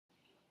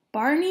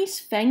Barney's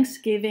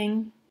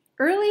Thanksgiving.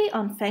 Early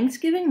on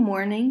Thanksgiving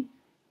morning,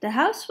 the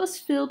house was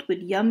filled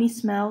with yummy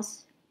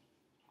smells.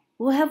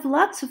 "We'll have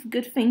lots of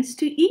good things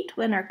to eat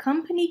when our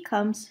company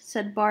comes,"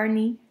 said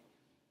Barney.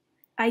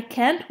 "I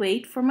can't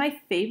wait for my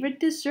favorite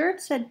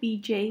dessert," said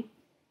BJ.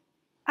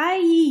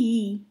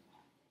 "Aye,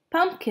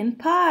 pumpkin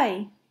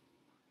pie."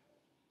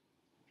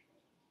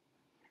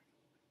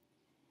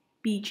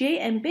 BJ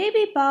and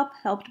Baby Bob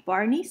helped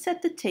Barney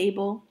set the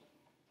table.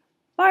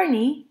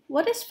 "Barney,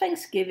 what is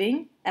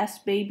Thanksgiving?"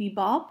 asked Baby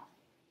Bob.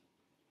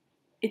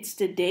 "It's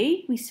the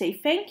day we say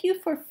thank you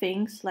for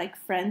things like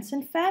friends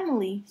and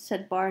family,"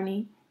 said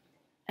Barney.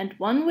 "And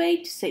one way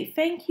to say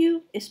thank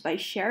you is by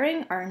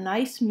sharing our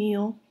nice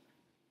meal."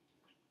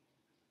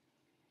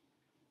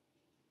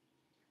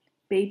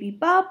 Baby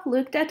Bob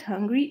looked at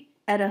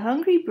a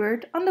hungry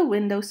bird on the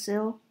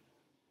windowsill.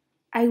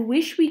 "I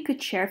wish we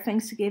could share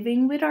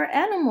Thanksgiving with our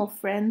animal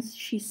friends,"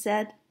 she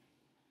said.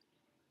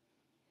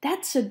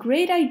 "That's a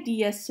great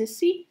idea,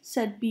 Sissy,"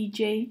 said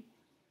BJ.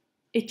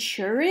 "It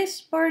sure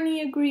is,"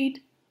 Barney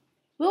agreed.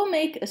 "We'll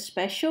make a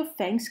special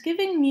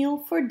Thanksgiving meal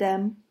for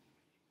them."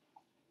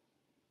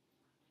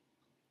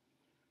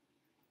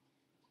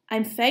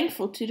 "I'm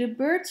thankful to the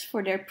birds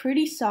for their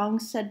pretty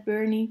songs," said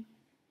Bernie.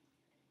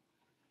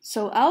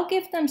 "So I'll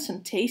give them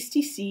some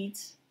tasty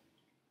seeds."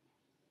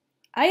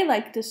 "I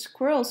like the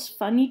squirrels'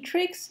 funny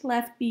tricks,"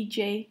 laughed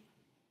BJ.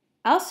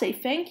 "I'll say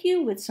thank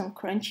you with some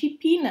crunchy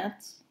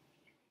peanuts."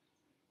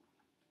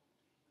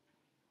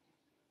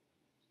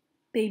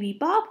 Baby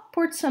Bob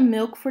poured some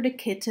milk for the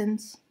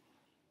kittens.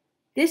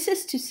 "This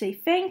is to say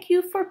thank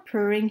you for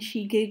purring,"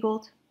 she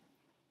giggled.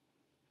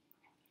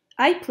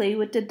 "I play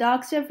with the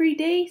dogs every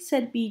day,"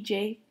 said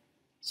BJ,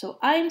 "so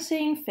I'm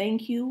saying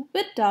thank you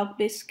with dog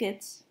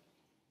biscuits."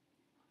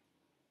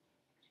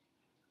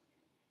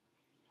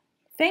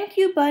 "Thank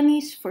you,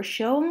 bunnies, for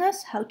showing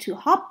us how to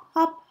hop,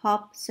 hop,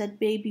 hop," said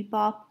Baby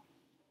Bob.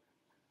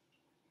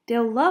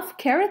 "They'll love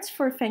carrots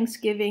for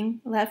Thanksgiving,"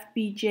 laughed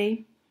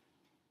BJ.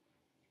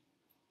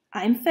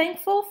 "I'm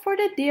thankful for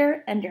the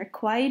deer and their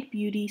quiet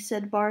beauty,"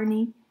 said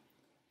Barney.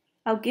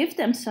 "I'll give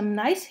them some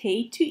nice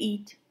hay to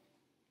eat."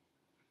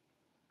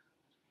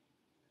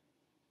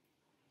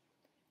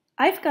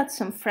 "I've got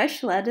some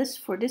fresh lettuce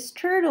for this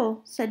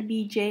turtle," said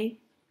BJ,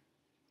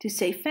 "to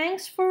say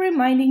thanks for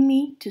reminding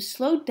me to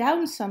slow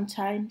down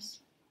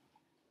sometimes."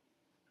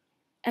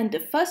 "And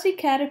the fuzzy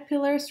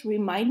caterpillars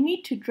remind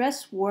me to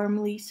dress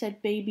warmly,"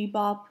 said Baby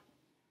Bob.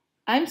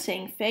 "I'm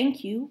saying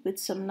thank you with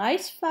some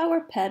nice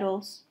flower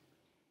petals."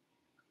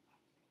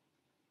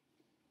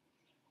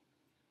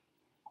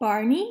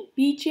 Barney,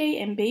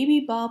 BJ and Baby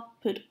Bob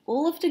put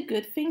all of the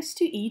good things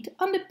to eat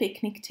on the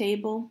picnic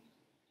table.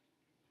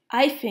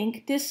 "I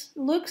think this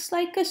looks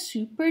like a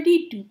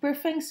super-de-duper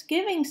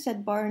Thanksgiving,"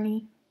 said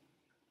Barney.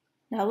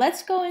 "Now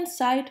let's go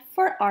inside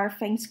for our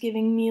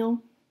Thanksgiving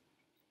meal."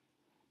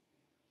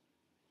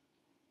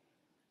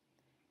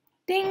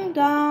 Ding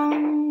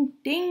dong,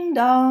 ding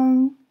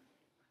dong.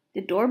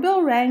 The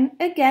doorbell rang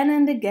again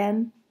and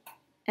again,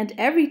 and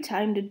every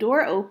time the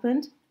door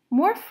opened,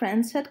 more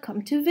friends had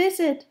come to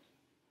visit.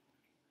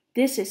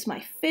 "This is my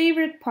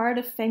favorite part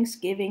of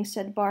Thanksgiving,"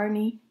 said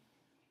Barney.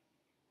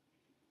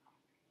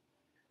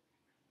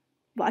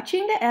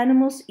 "Watching the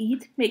animals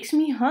eat makes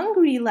me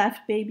hungry,"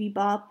 laughed Baby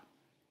Bob.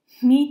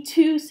 "Me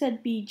too,"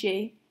 said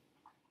BJ.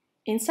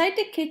 Inside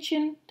the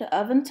kitchen, the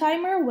oven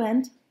timer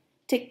went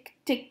tick,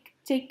 tick,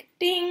 tick,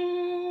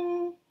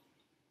 ding.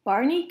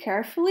 Barney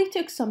carefully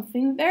took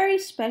something very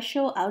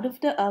special out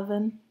of the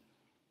oven.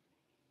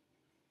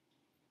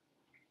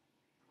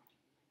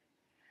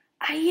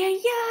 "Ay,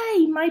 ay,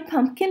 ay, my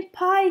pumpkin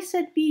pie,"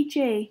 said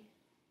BJ.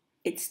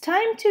 "It's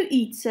time to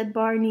eat," said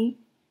Barney.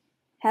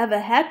 "Have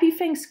a happy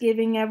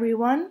Thanksgiving,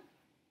 everyone."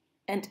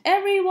 And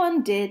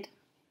everyone did.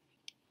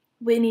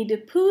 Winnie the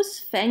Pooh's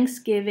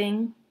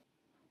Thanksgiving.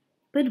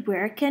 "But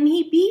where can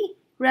he be?"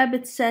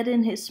 Rabbit said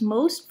in his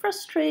most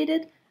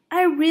frustrated,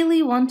 "I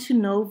really want to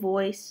know"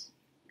 voice.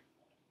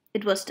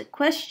 It was the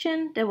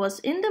question that was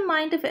in the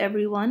mind of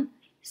everyone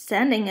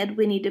standing at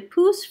Winnie the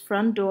Pooh's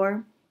front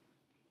door.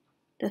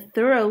 The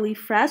thoroughly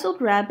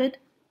frazzled rabbit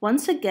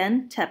once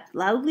again tapped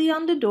loudly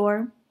on the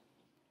door,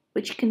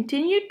 which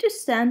continued to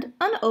stand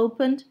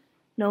unopened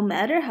no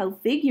matter how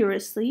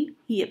vigorously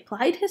he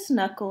applied his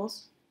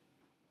knuckles.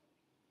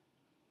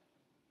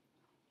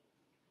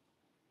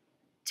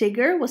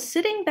 Tigger was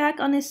sitting back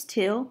on his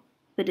tail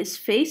with his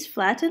face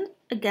flattened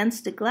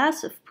against the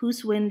glass of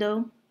Pooh's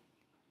window.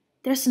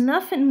 "There's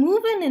nothing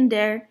moving in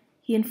there,"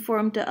 he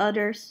informed the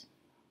others.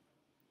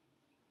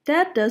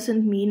 "That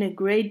doesn't mean a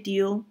great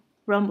deal,"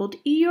 rumbled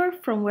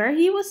Eeyore from where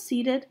he was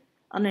seated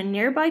on a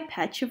nearby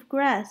patch of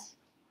grass.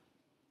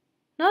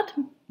 "Not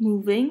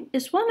moving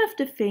is one of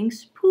the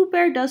things Pooh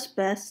Bear does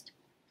best,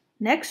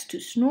 next to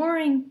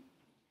snoring."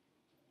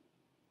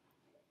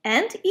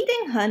 "And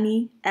eating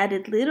honey,"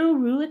 added Little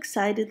Roo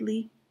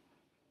excitedly.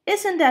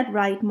 "Isn't that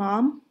right,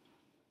 Mom?"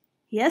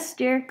 "Yes,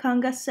 dear,"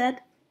 Kanga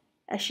said,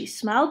 as she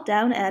smiled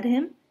down at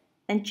him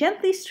and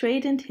gently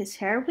straightened his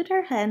hair with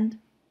her hand.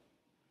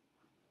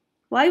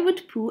 "Why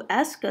would Pooh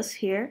ask us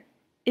here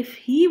If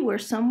he were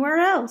somewhere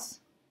else,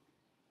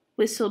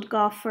 whistled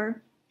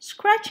Gopher,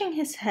 scratching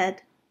his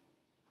head.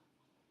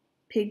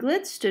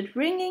 Piglet stood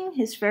wringing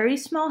his very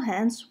small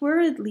hands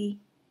worriedly.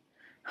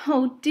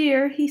 Oh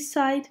dear, he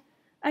sighed.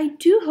 I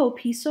do hope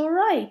he's all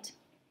right.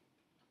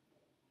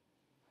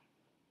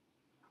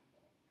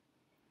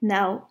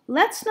 Now,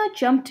 let's not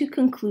jump to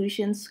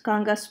conclusions,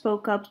 Kanga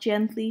spoke up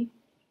gently.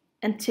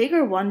 And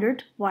Tigger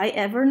wondered why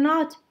ever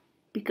not,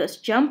 because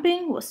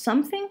jumping was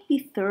something he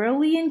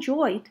thoroughly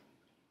enjoyed.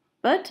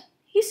 But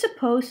he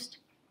supposed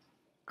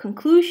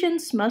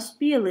conclusions must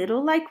be a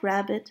little like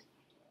Rabbit.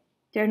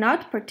 They're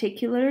not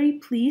particularly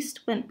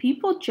pleased when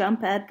people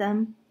jump at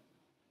them.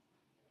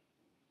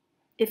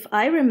 If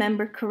I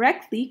remember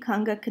correctly,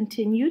 Kanga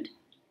continued,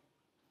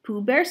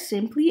 Pooh Bear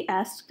simply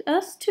asked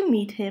us to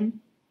meet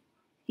him.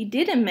 He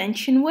didn't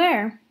mention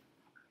where.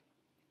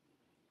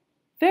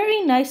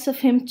 Very nice of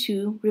him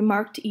too,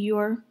 remarked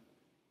Eeyore.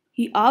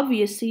 He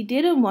obviously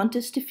didn't want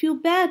us to feel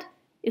bad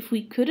if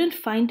we couldn't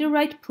find the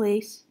right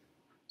place,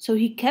 so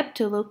he kept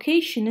the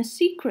location a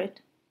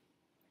secret.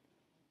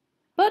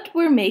 But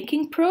we're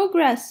making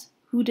progress,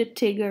 hooted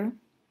Tigger.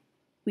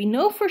 We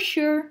know for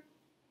sure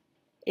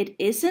it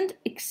isn't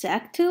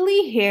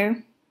exactly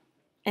here,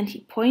 and he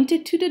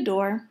pointed to the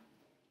door.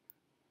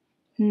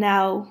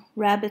 Now,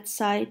 Rabbit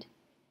sighed,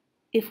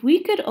 if we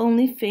could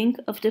only think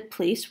of the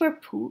place where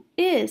Pooh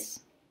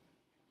is.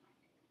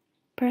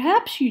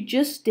 Perhaps you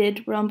just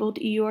did, rumbled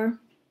Eeyore.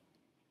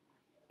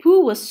 Pooh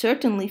was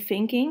certainly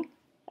thinking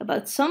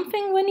about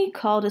something when he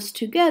called us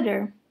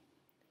together.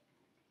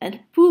 And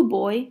Pooh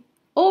Boy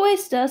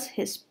always does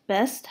his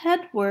best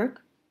head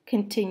work,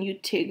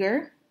 continued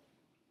Tigger.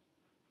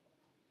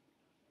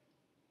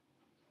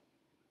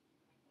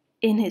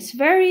 In his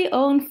very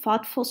own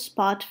thoughtful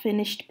spot,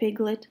 finished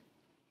Piglet.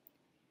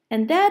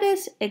 And that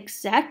is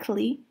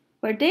exactly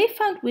where they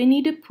found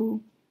Winnie the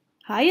Pooh,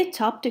 high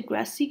atop the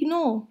grassy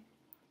knoll.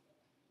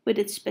 With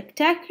its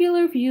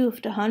spectacular view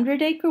of the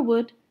 100-acre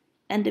wood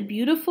and the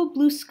beautiful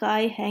blue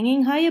sky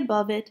hanging high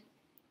above it,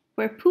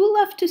 where Pooh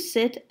loved to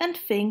sit and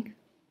think.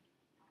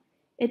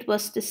 It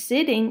was the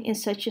sitting in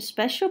such a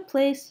special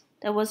place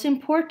that was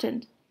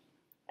important.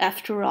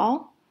 After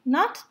all,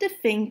 not the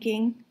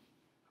thinking.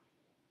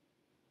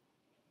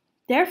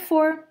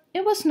 Therefore,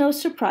 it was no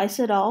surprise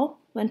at all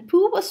when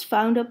Pooh was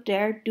found up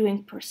there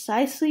doing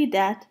precisely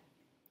that,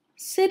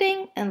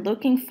 sitting and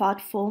looking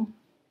thoughtful.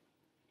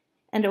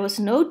 And there was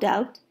no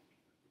doubt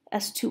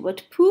as to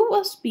what Pooh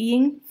was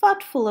being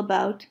thoughtful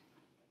about.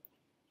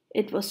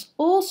 It was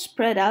all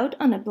spread out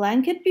on a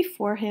blanket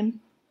before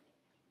him.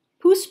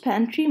 Pooh's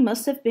pantry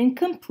must have been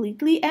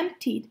completely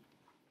emptied,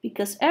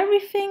 because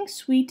everything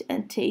sweet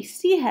and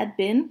tasty had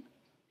been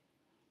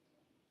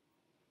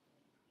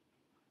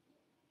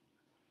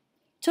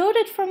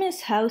toted from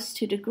his house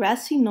to the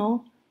grassy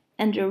knoll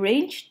and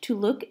arranged to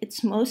look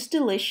its most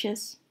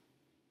delicious.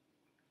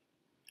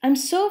 I'm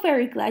so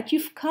very glad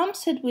you've come,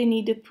 said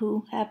Winnie the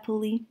Pooh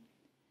happily.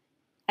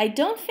 I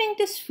don't think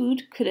this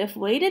food could have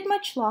waited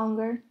much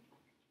longer.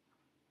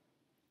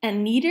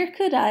 And neither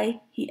could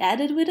I, he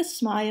added with a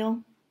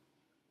smile.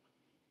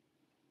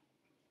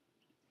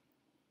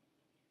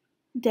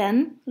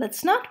 Then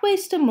let's not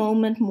waste a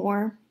moment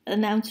more,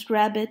 announced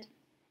Rabbit,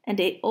 and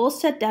they all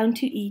sat down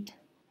to eat.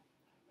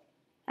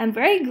 I'm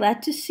very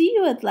glad to see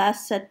you at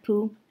last, said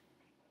Pooh.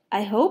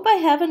 I hope I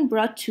haven't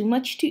brought too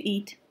much to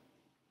eat.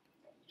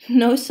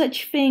 No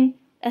such thing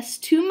as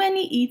too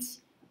many eats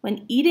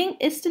when eating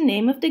is the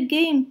name of the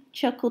game,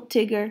 chuckled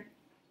Tigger,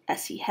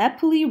 as he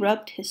happily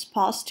rubbed his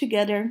paws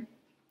together.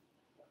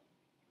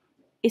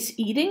 Is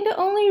eating the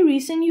only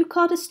reason you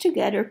called us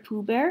together,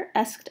 Pooh Bear?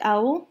 Asked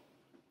Owl.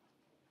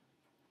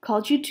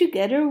 Called you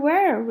together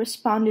where?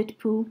 Responded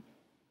Pooh,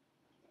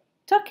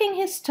 tucking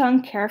his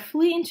tongue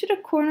carefully into the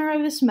corner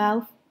of his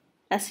mouth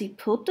as he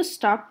pulled the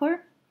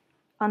stopper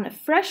on a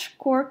fresh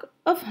cork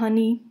of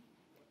honey.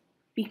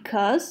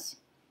 Because,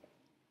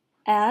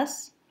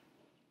 as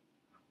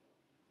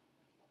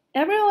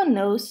everyone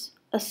knows,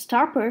 a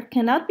stopper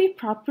cannot be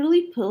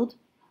properly pulled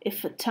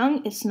if a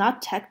tongue is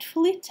not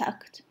tactfully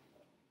tucked.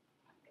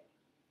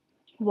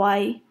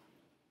 Why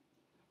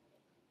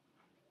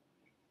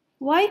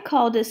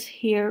call this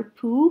here,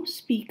 Pooh?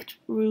 Squeaked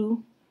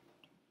Roo.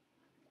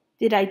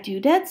 Did I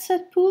do that?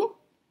 Said Pooh,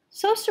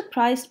 so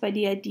surprised by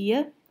the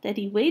idea that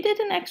he waited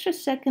an extra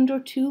second or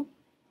two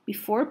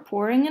before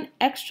pouring an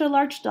extra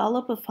large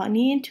dollop of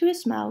honey into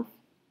his mouth.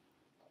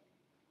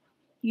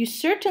 You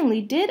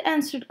certainly did,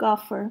 answered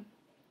Gopher.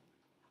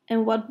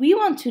 And what we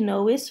want to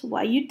know is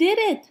why you did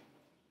it.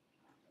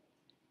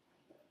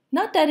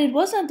 Not that it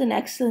wasn't an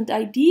excellent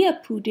idea,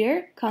 Pooh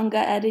dear, Kanga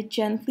added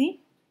gently.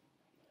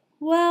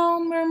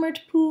 Well,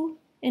 murmured Pooh,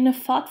 in a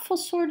thoughtful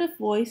sort of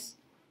voice,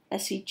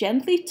 as he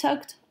gently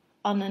tugged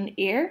on an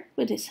ear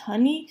with his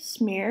honey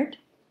smeared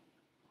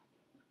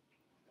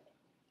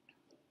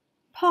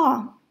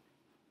paw.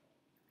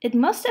 It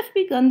must have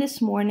begun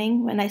this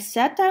morning when I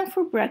sat down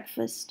for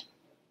breakfast.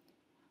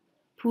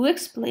 Pooh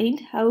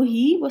explained how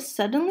he was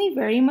suddenly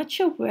very much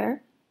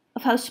aware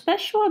of how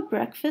special a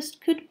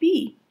breakfast could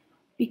be,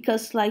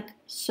 because like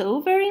so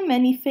very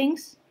many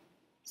things,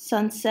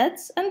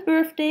 sunsets and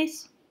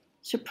birthdays,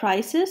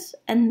 surprises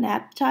and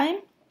nap time,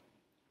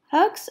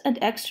 hugs and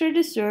extra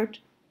dessert,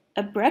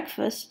 a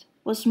breakfast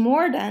was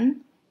more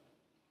than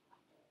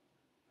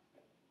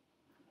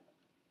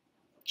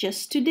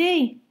just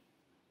today.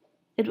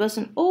 It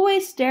wasn't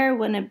always there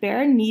when a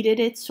bear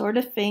needed it, sort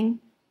of thing.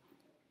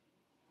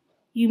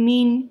 You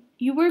mean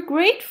you were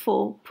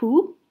grateful,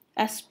 Pooh?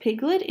 Asked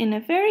Piglet in a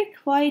very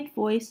quiet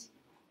voice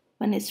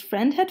when his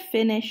friend had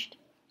finished.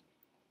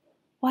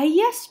 Why,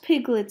 yes,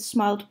 Piglet,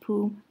 smiled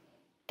Pooh.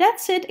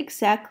 That's it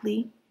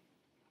exactly.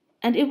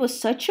 And it was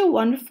such a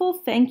wonderful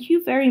thank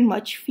you very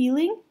much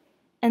feeling,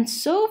 and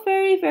so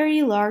very,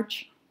 very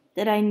large,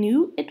 that I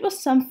knew it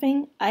was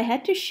something I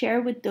had to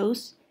share with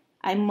those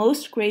I'm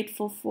most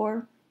grateful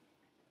for.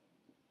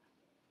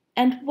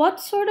 And what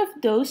sort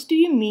of those do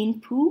you mean,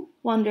 Pooh?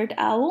 Wondered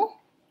Owl.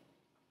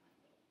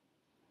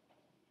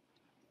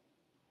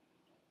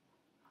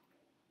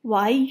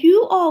 Why,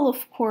 you all,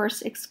 of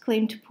course,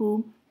 exclaimed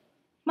Pooh.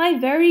 My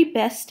very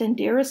best and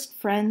dearest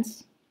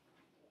friends.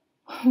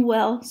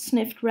 Well,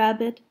 sniffed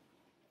Rabbit,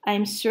 I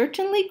am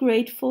certainly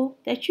grateful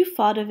that you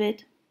thought of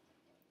it.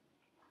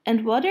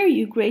 And what are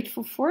you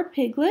grateful for,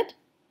 Piglet?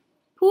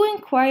 Pooh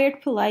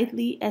inquired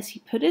politely as he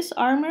put his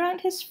arm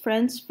around his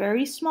friend's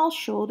very small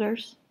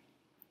shoulders.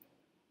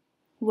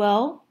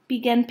 Well,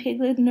 began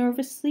Piglet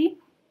nervously,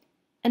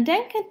 and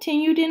then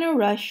continued in a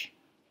rush.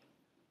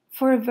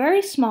 For a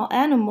very small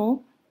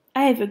animal,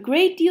 I have a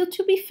great deal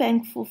to be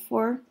thankful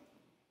for.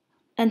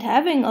 And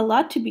having a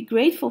lot to be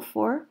grateful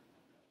for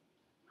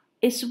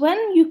is,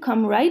 when you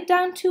come right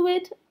down to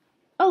it,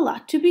 a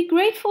lot to be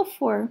grateful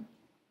for.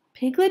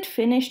 Piglet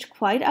finished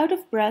quite out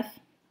of breath.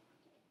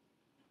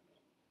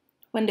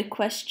 When the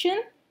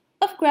question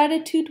of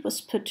gratitude was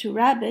put to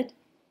Rabbit,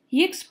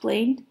 he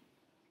explained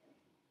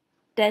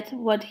that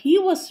what he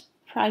was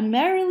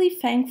primarily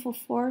thankful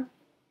for,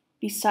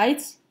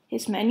 besides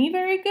his many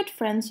very good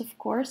friends of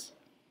course,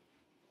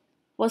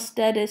 was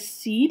that a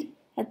seed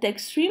had the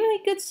extremely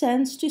good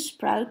sense to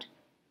sprout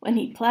when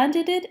he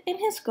planted it in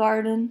his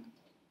garden.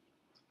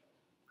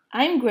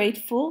 I'm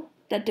grateful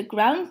that the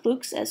ground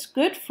looks as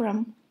good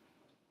from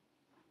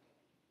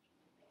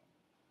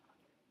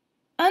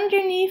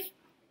underneath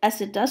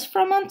as it does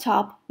from on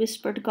top,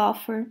 whispered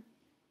Gopher.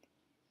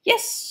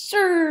 Yes,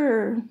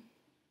 sir!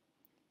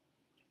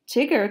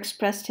 Tigger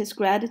expressed his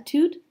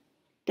gratitude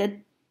that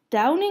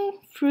downing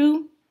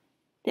through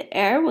the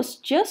air was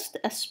just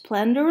as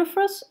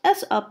splendorous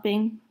as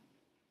upping.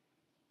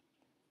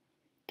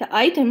 The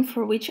item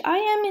for which I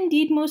am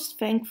indeed most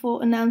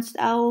thankful, announced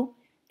Owl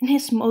in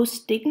his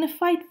most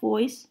dignified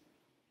voice,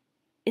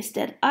 is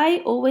that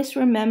I always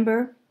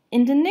remember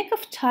in the nick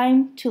of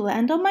time to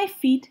land on my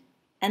feet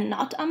and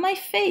not on my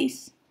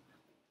face.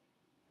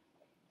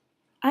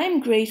 I'm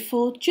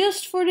grateful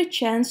just for the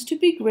chance to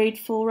be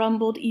grateful,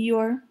 rumbled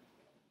Eeyore.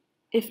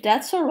 If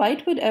that's all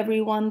right with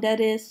everyone, that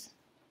is.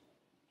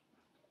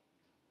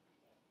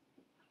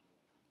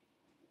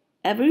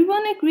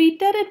 Everyone agreed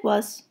that it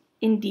was,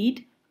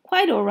 indeed,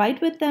 quite all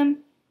right with them.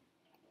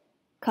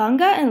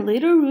 Conga and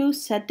Little Roo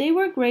said they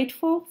were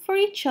grateful for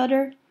each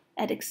other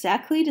at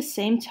exactly the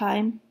same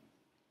time.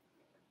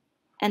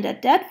 And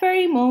at that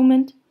very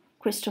moment,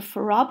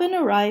 Christopher Robin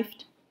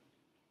arrived,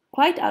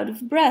 quite out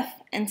of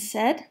breath, and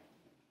said,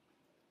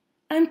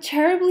 I'm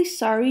terribly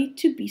sorry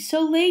to be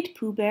so late,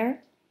 Pooh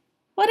Bear.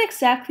 What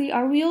exactly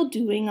are we all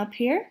doing up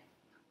here?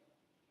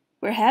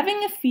 We're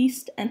having a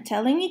feast and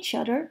telling each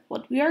other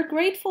what we are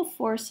grateful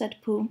for, said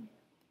Pooh.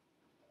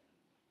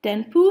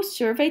 Then Pooh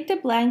surveyed the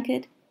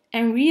blanket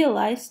and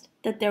realized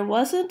that there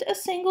wasn't a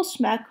single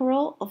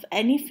smackerel of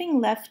anything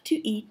left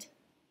to eat.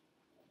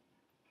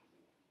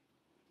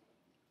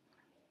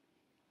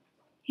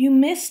 You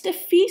missed the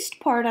feast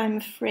part, I'm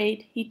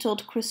afraid, he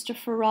told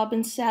Christopher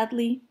Robin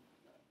sadly.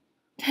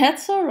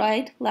 That's all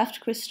right,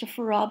 laughed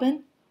Christopher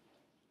Robin.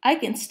 I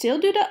can still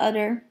do the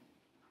other.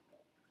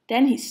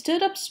 Then he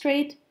stood up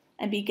straight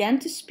and began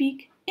to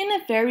speak in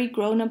a very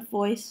grown-up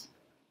voice.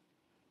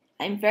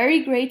 I'm very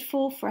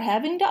grateful for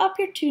having the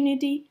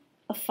opportunity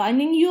of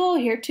finding you all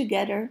here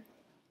together,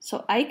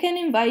 so I can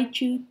invite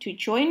you to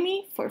join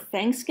me for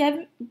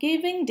Thanksgiving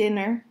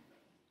dinner.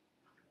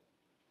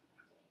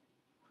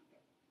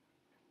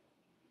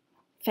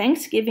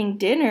 Thanksgiving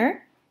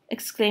dinner?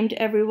 Exclaimed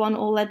everyone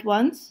all at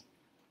once.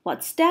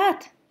 What's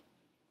that?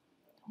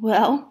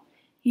 Well,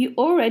 you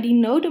already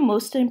know the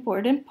most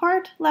important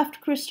part,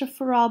 laughed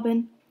Christopher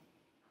Robin.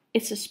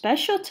 It's a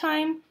special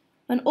time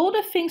when all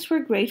the things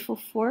we're grateful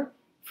for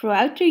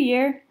throughout the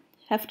year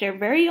have their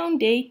very own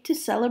day to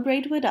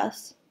celebrate with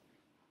us.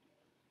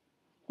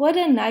 What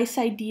a nice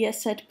idea,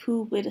 said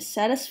Pooh with a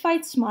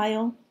satisfied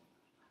smile.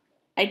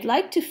 I'd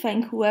like to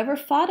thank whoever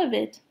thought of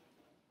it.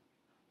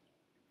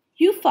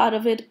 You thought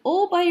of it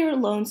all by your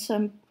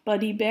lonesome,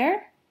 Buddy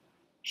Bear,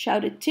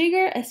 shouted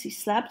Tigger as he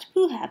slapped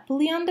Pooh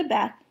happily on the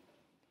back.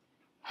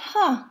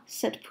 Huh,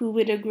 said Pooh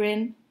with a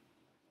grin.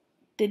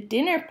 The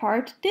dinner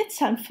part did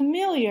sound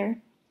familiar.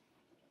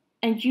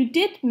 And you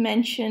did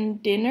mention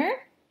dinner?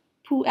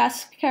 Pooh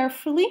asked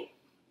carefully.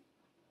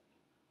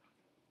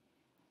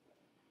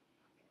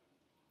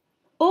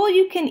 all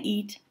you can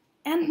eat,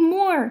 and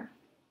more,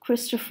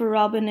 Christopher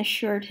Robin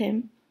assured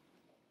him.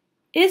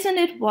 Isn't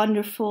it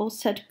wonderful,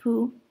 said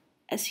Pooh,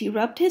 as he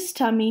rubbed his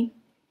tummy,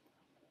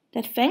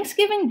 that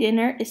Thanksgiving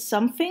dinner is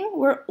something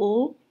we're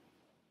all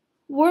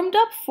warmed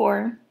up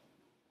for?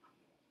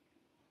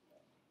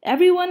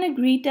 Everyone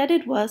agreed that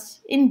it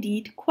was,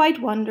 indeed,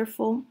 quite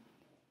wonderful.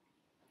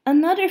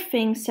 Another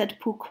thing, said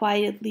Pooh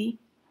quietly,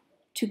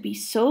 to be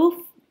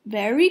so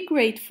very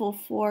grateful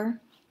for.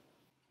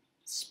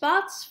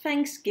 Spot's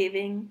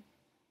Thanksgiving.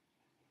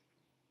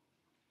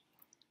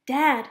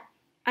 Dad,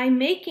 I'm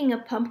making a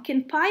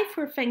pumpkin pie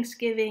for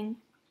Thanksgiving.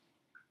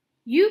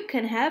 You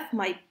can have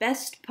my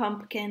best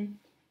pumpkin.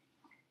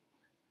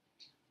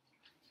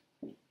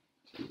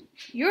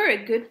 You're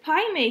a good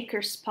pie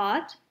maker,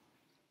 Spot.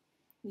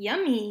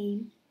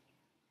 Yummy.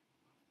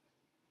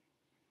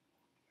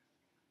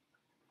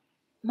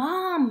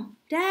 Mom,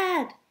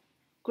 Dad,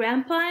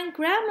 Grandpa and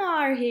Grandma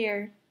are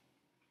here.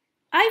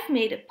 I've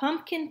made a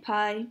pumpkin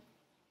pie.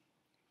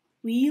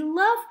 We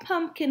love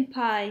pumpkin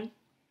pie.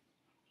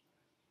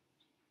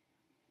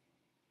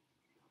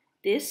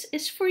 This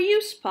is for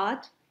you,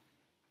 Spot.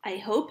 I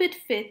hope it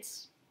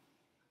fits.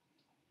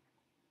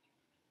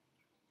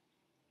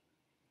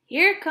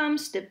 Here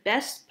comes the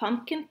best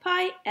pumpkin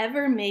pie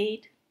ever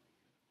made.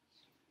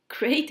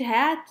 Great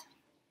hat.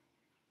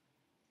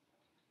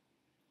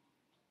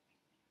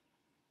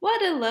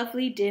 What a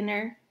lovely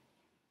dinner.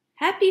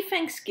 Happy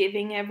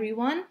Thanksgiving,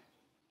 everyone.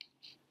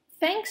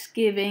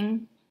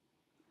 Thanksgiving.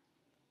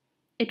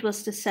 It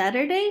was the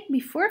Saturday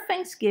before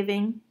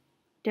Thanksgiving.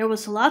 There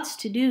was lots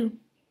to do,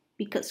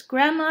 because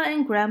Grandma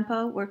and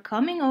Grandpa were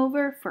coming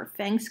over for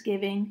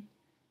Thanksgiving.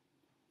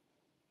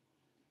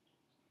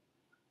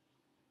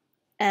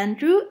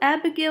 Andrew,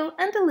 Abigail,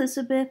 and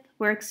Elizabeth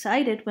were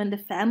excited when the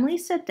family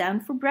sat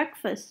down for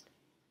breakfast.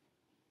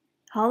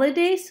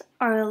 Holidays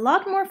are a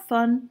lot more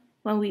fun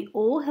when we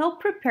all help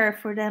prepare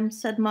for them,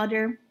 said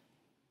Mother.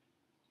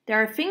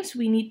 There are things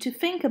we need to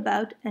think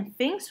about and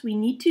things we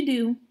need to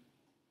do.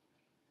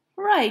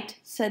 Right,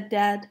 said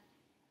Dad.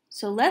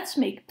 So let's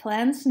make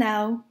plans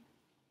now.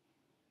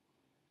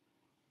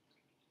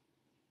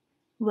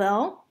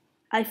 Well,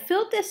 I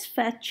filled this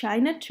fat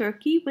china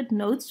turkey with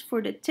notes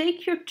for the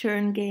Take Your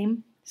Turn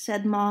game,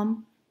 said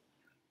Mom.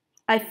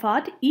 I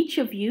thought each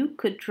of you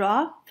could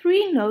draw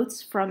 3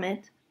 notes from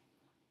it.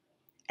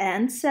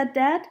 And, said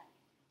Dad,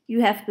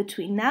 you have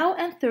between now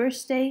and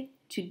Thursday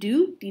to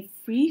do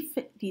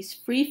these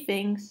 3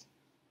 things.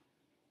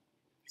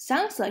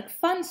 Sounds like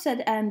fun, said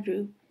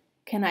Andrew.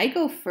 Can I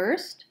go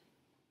first?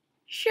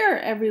 Sure,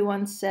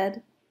 everyone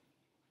said.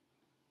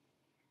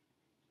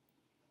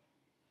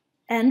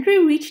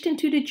 Andrew reached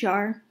into the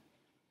jar.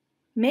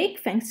 Make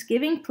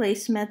Thanksgiving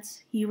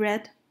placemats, he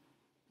read.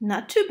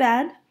 Not too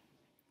bad.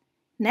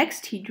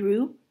 Next he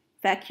drew,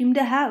 vacuum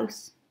the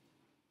house.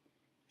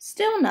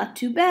 Still not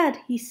too bad,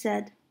 he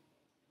said.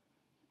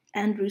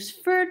 Andrew's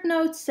third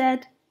note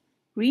said,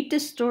 read the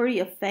story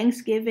of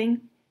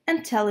Thanksgiving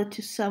and tell it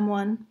to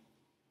someone.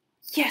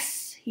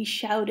 Yes, he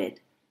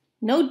shouted.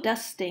 No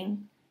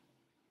dusting.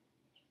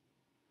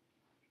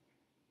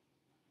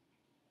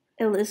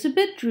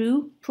 Elizabeth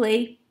drew,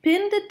 play,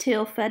 pin the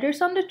tail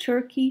feathers on the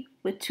turkey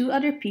with 2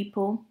 other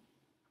people.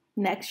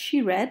 Next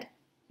she read,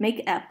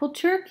 make apple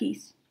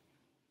turkeys.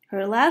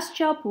 Her last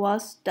job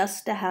was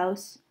dust the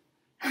house.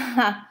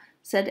 Ha,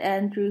 said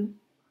Andrew.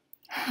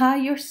 Ha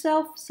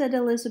yourself, said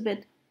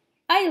Elizabeth.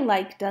 I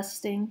like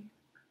dusting.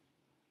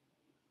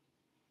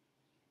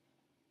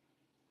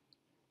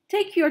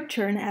 Take your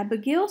turn,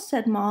 Abigail,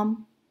 said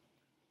Mom.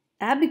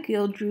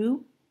 Abigail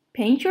drew,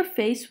 paint your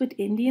face with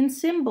Indian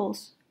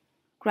symbols.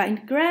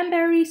 Grind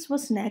cranberries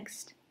was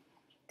next.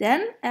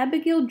 Then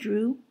Abigail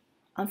drew,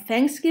 on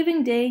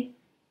Thanksgiving Day,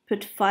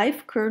 put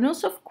 5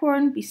 kernels of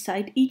corn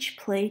beside each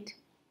plate.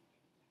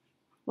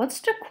 What's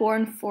the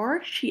corn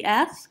for? She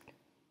asked.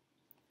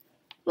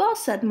 Well,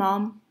 said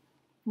Mom,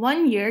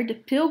 one year the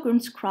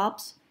Pilgrims'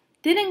 crops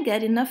didn't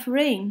get enough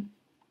rain.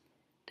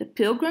 The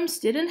Pilgrims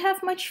didn't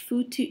have much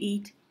food to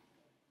eat,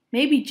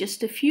 maybe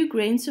just a few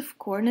grains of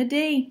corn a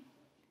day.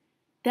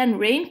 Then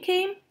rain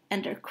came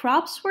and their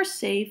crops were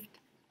saved.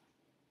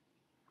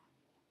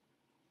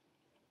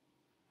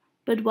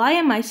 But why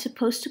am I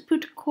supposed to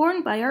put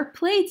corn by our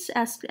plates?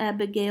 Asked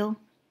Abigail.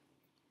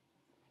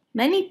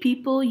 Many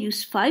people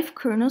use 5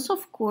 kernels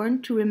of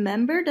corn to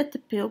remember that the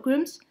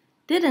Pilgrims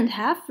didn't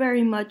have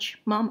very much,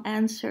 Mom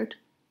answered.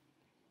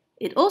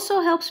 It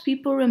also helps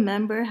people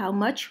remember how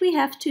much we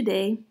have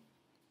today.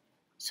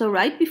 So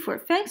right before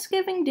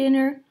Thanksgiving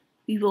dinner,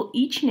 we will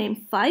each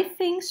name 5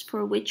 things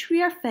for which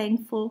we are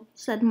thankful,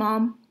 said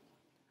Mom.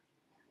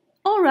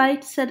 All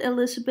right, said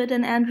Elizabeth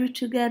and Andrew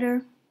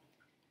together.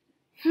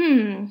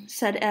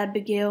 Said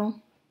Abigail.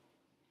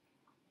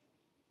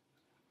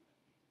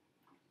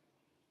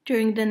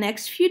 During the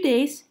next few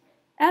days,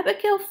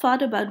 Abigail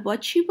thought about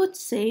what she would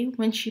say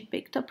when she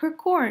picked up her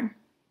corn.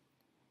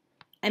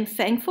 I'm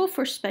thankful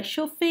for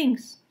special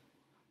things,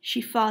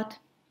 she thought.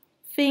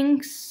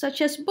 Things such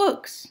as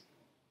books,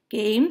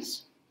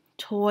 games,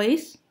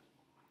 toys.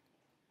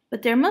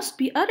 But there must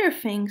be other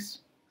things.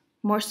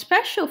 more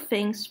special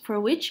things for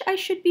which I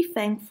should be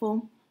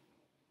thankful.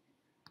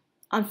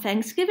 On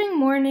Thanksgiving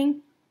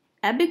morning,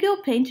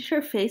 Abigail painted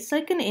her face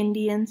like an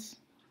Indian's.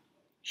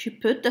 She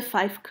put the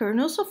 5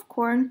 kernels of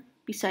corn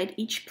beside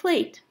each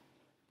plate.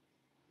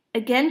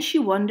 Again she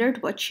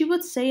wondered what she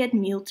would say at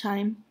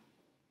mealtime.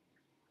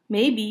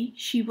 Maybe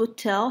she would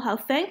tell how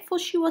thankful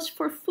she was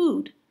for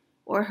food,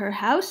 or her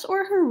house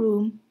or her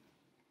room.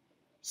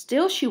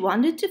 Still she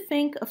wanted to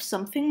think of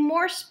something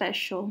more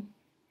special.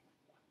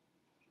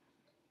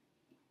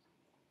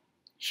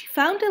 She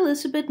found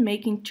Elizabeth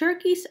making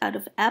turkeys out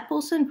of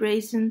apples and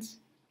raisins.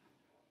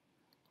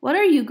 "What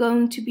are you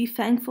going to be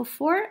thankful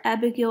for?"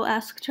 Abigail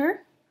asked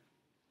her.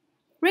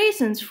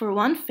 "Raisins for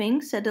one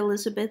thing," said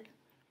Elizabeth,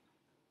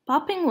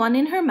 popping one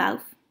in her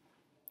mouth.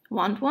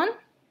 "Want one?"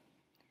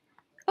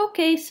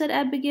 "Okay," said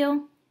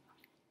Abigail.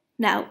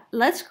 "Now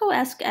let's go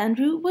ask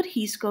Andrew what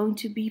he's going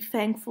to be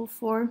thankful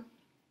for."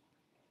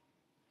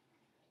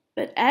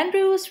 But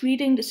Andrew was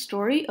reading the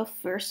story of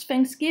First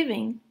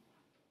Thanksgiving.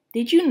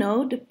 "Did you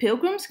know the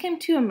Pilgrims came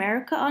to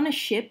America on a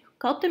ship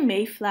called the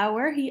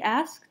Mayflower?" he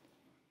asked.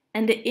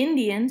 "And the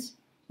Indians,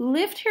 who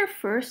lived here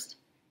first,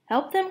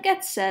 helped them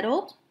get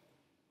settled?"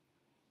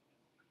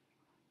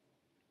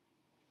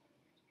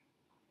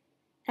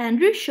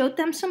 Andrew showed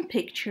them some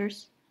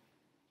pictures.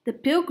 The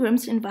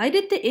Pilgrims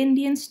invited the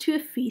Indians to a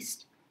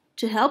feast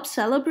to help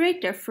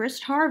celebrate their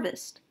first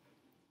harvest.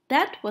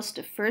 That was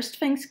the first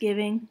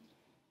Thanksgiving.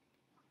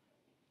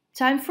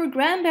 "Time for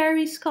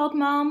cranberries," called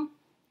Mom.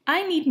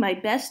 "I need my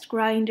best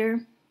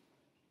grinder."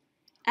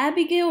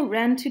 Abigail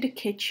ran to the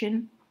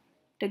kitchen.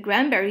 The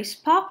cranberries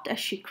popped as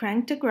she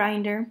cranked the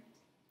grinder.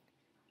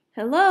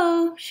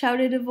 "Hello,"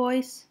 shouted a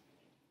voice.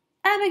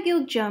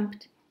 Abigail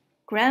jumped.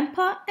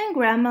 Grandpa and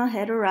Grandma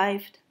had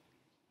arrived.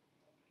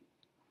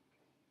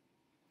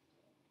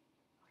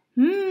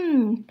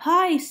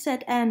 Pie,"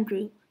 said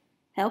Andrew,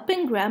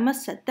 helping Grandma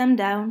set them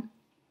down.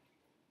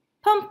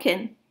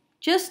 "Pumpkin,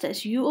 just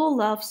as you all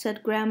love,"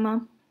 said Grandma.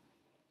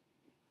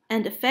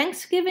 "And a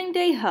Thanksgiving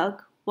Day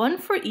hug, one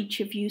for each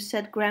of you,"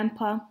 said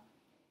Grandpa.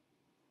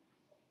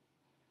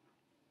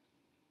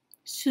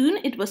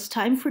 Soon it was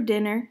time for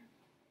dinner.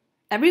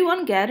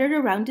 Everyone gathered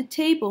around the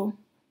table.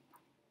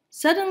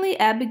 Suddenly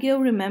Abigail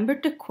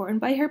remembered the corn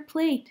by her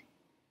plate.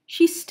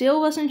 She still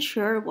wasn't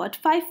sure what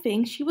 5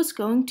 things she was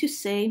going to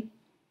say.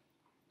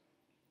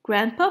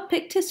 Grandpa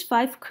picked his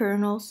 5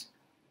 kernels.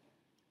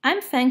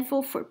 "I'm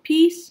thankful for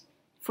peace,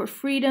 for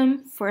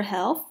freedom, for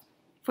health,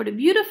 for the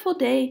beautiful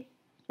day,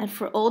 and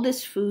for all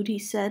this food," he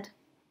said.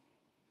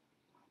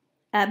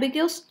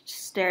 Abigail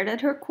stared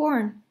at her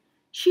corn.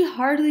 She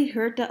hardly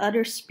heard the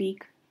others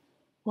speak.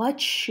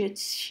 What should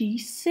she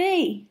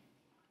say?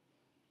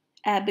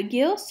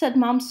 "Abigail," said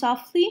Mom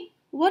softly,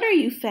 "what are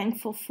you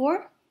thankful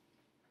for?"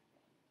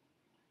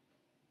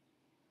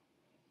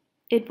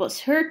 It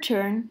was her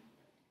turn.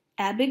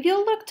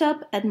 Abigail looked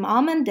up at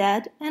Mom and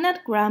Dad and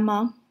at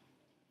Grandma.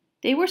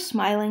 They were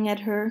smiling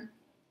at her.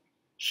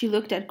 She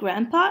looked at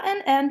Grandpa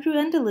and Andrew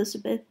and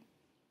Elizabeth.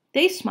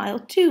 They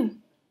smiled too.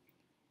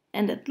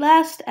 And at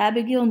last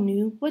Abigail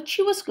knew what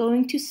she was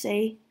going to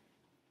say.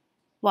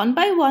 One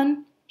by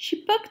one,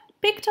 she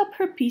picked up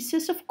her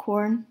pieces of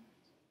corn.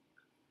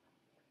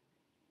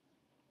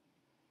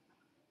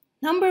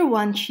 "Number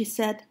 1, she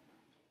said,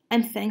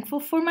 "I'm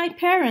thankful for my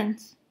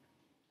parents.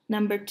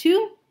 Number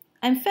 2,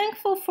 I'm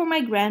thankful for my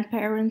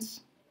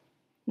grandparents.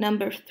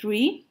 Number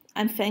 3,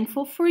 I'm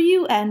thankful for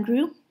you,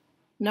 Andrew.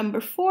 Number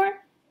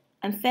 4,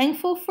 I'm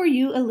thankful for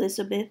you,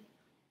 Elizabeth.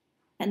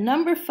 And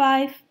number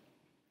 5,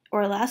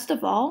 or last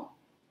of all,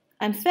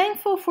 I'm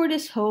thankful for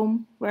this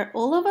home where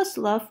all of us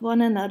love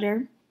one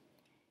another.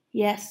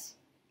 Yes,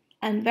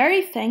 I'm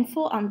very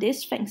thankful on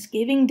this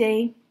Thanksgiving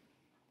Day."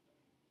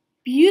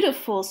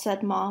 "Beautiful,"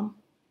 said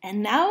Mom.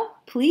 "And now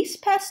please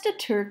pass the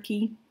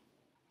turkey."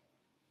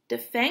 The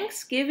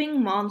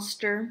Thanksgiving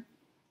Monster.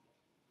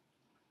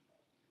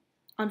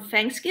 On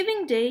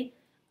Thanksgiving Day,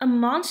 a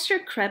monster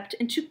crept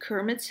into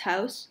Kermit's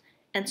house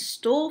and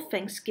stole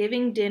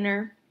Thanksgiving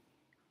dinner.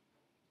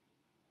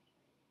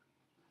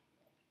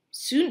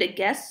 Soon the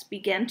guests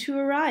began to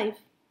arrive.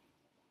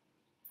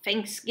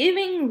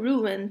 "Thanksgiving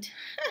ruined,"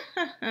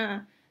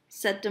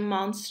 said the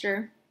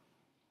monster.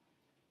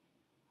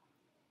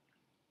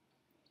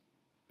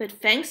 But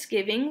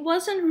Thanksgiving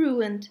wasn't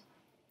ruined.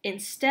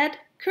 Instead,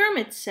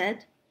 Kermit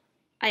said,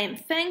 "I am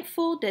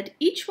thankful that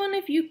each one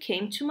of you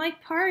came to my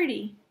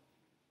party."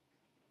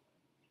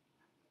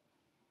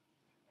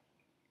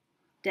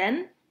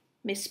 Then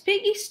Miss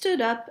Piggy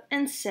stood up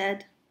and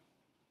said,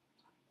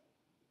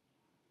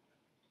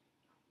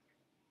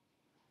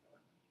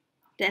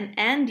 Then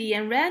Andy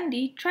and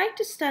Randy tried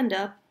to stand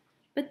up,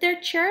 but their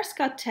chairs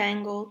got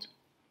tangled.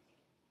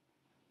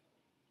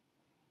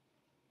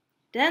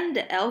 Then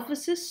the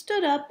Elvises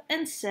stood up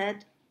and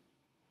said.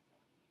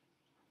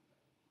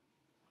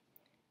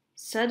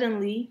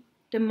 Suddenly,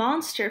 the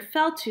monster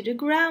fell to the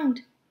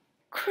ground.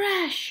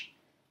 Crash!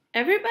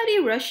 Everybody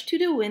rushed to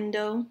the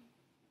window.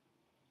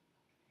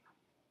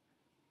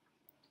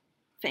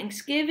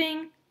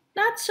 "Thanksgiving,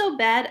 not so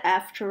bad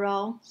after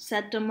all,"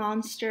 said the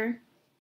monster.